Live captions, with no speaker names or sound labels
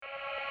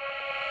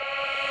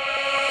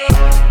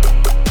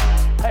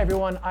Hi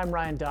everyone, I'm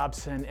Ryan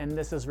Dobson, and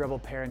this is Rebel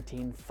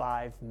Parenting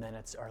 5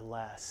 Minutes or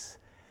Less.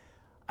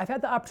 I've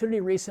had the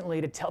opportunity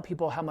recently to tell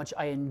people how much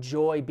I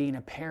enjoy being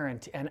a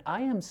parent, and I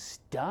am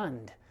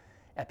stunned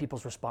at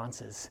people's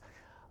responses.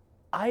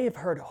 I have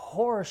heard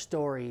horror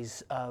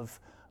stories of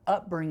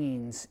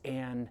upbringings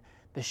and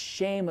the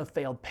shame of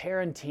failed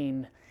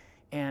parenting,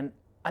 and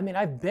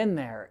I've been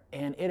there,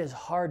 and it is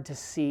hard to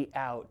see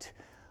out.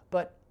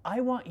 But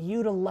I want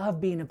you to love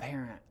being a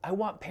parent. I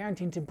want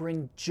parenting to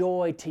bring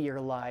joy to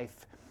your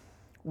life.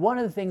 One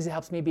of the things that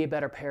helps me be a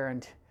better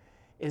parent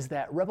is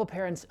that Rebel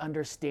parents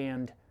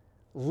understand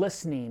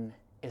listening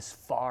is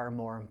far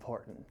more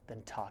important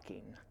than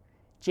talking.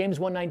 James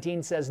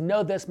 1:19 says,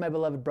 "Know this, my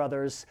beloved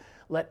brothers,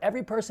 let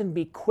every person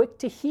be quick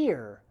to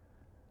hear,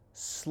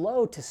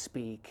 slow to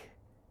speak,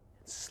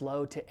 and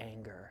slow to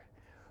anger."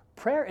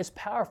 Prayer is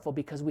powerful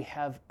because we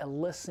have a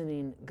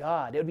listening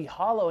God. It would be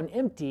hollow and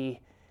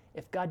empty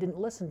if God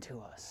didn't listen to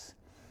us.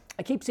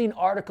 I keep seeing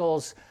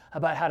articles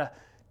about how to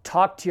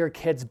talk to your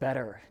kids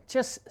better.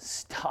 Just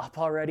stop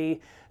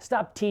already.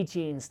 Stop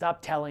teaching,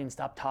 stop telling,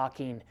 stop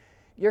talking.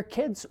 Your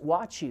kids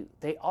watch you.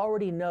 They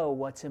already know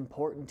what's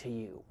important to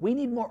you. We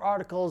need more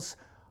articles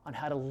on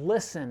how to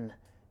listen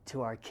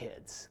to our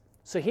kids.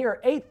 So here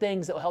are 8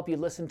 things that will help you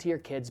listen to your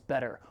kids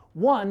better.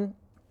 1,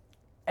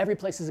 every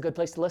place is a good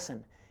place to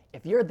listen.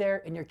 If you're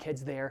there and your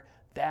kid's there,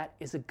 that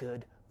is a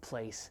good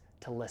place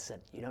to listen.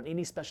 You don't need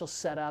any special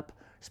setup,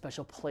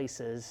 special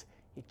places.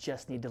 You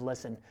just need to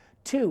listen.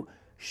 2,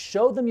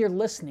 show them you're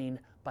listening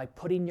by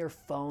putting your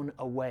phone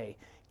away.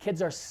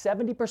 Kids are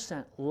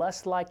 70%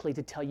 less likely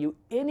to tell you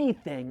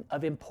anything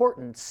of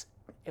importance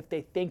if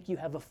they think you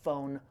have a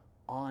phone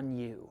on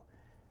you.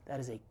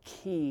 That is a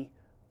key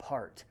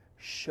part.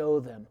 Show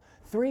them.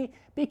 3,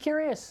 be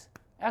curious.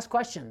 Ask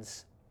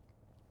questions.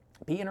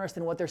 Be interested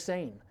in what they're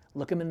saying.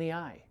 Look them in the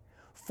eye.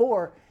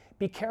 4,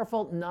 be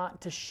careful not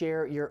to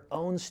share your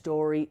own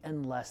story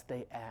unless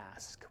they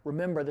ask.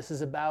 Remember, this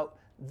is about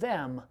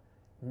them,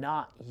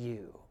 not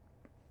you.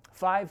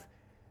 5,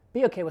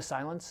 be okay with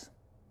silence.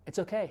 It's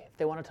okay. If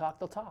they want to talk,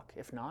 they'll talk.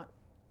 If not,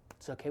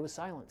 it's okay with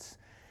silence.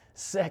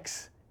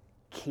 6,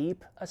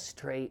 keep a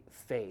straight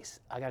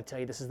face. I got to tell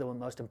you, this is the one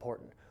most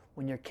important.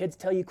 When your kids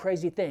tell you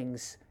crazy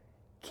things,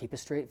 keep a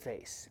straight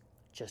face.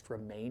 Just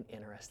remain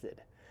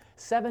interested.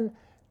 7,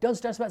 don't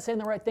stress about saying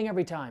the right thing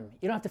every time.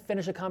 You don't have to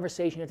finish a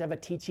conversation. You have to have a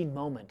teaching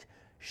moment.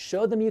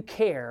 Show them you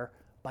care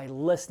by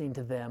listening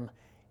to them.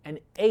 And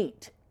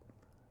 8,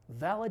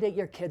 validate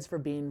your kids for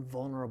being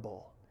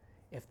vulnerable.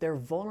 If they're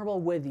vulnerable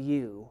with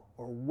you,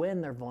 or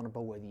when they're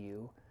vulnerable with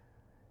you,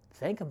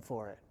 thank them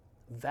for it.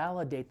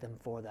 Validate them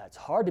for that. It's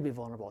hard to be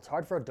vulnerable. It's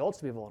hard for adults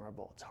to be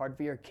vulnerable. It's hard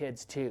for your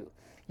kids too.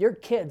 Your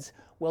kids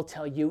will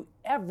tell you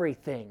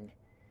everything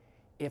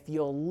if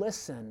you'll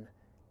listen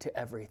to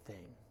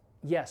everything.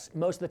 Yes,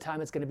 most of the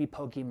time it's going to be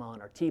Pokemon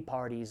or tea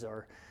parties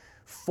or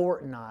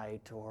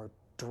Fortnite or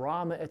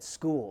drama at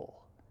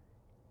school.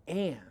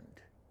 And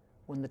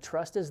when the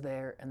trust is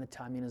there and the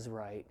timing is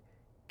right,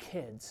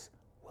 kids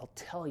will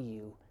tell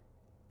you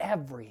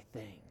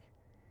everything.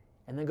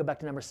 And then go back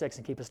to number 6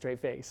 and keep a straight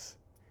face.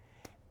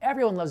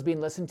 Everyone loves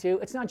being listened to.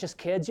 It's not just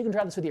kids. You can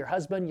try this with your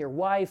husband, your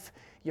wife,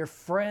 your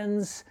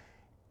friends.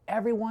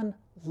 Everyone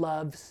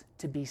loves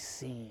to be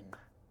seen.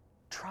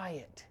 Try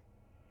it.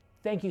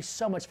 Thank you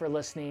so much for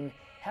listening.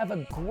 Have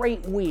a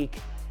great week.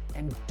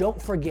 And don't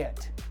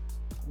forget,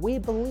 we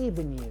believe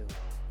in you,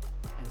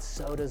 and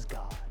so does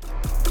God.